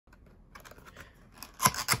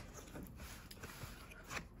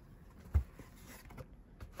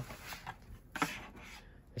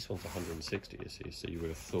This one's 160, you see, so you would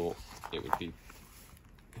have thought it would be...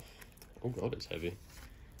 Oh god, it's heavy.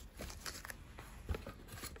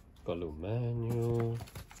 Got a little manual,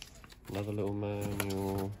 another little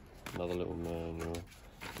manual, another little manual,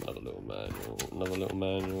 another little manual, another little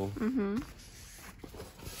manual.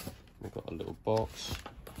 We've got a little box.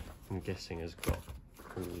 I'm guessing has got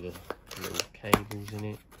all the little cables in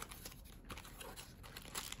it.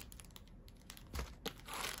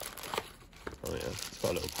 Oh yeah, it's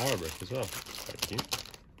got a little power brick as well. It's quite cute.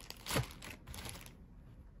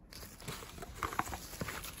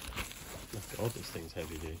 Oh god, this thing's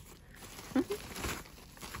heavy, dude.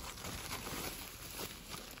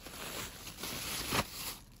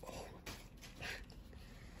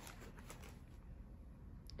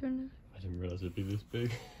 I didn't realise it'd be this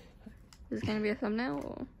big. Is it going to be a thumbnail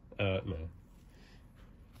or? No.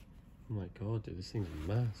 Oh my god, dude, this thing's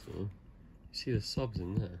massive. You see the subs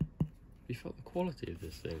in there? You felt the quality of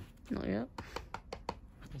this thing? Not yet.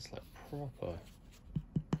 That's like proper.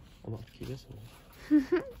 I might have to keep this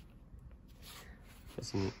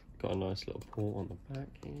one. Got a nice little port on the back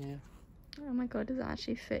here. Oh my god, does it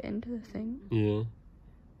actually fit into the thing? Yeah.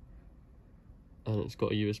 And it's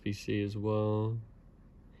got a USB-C as well.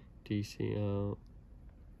 DC out.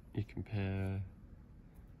 You can pair.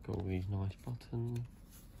 Got all these nice buttons.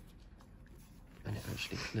 And it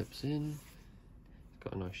actually clips in. It's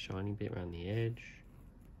got a nice shiny bit around the edge.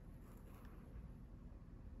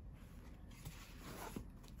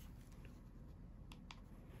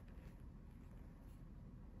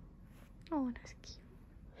 Oh, that's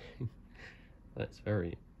cute. That's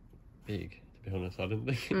very big, to be honest. I didn't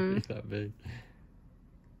think it would be that big.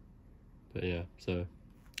 But yeah, so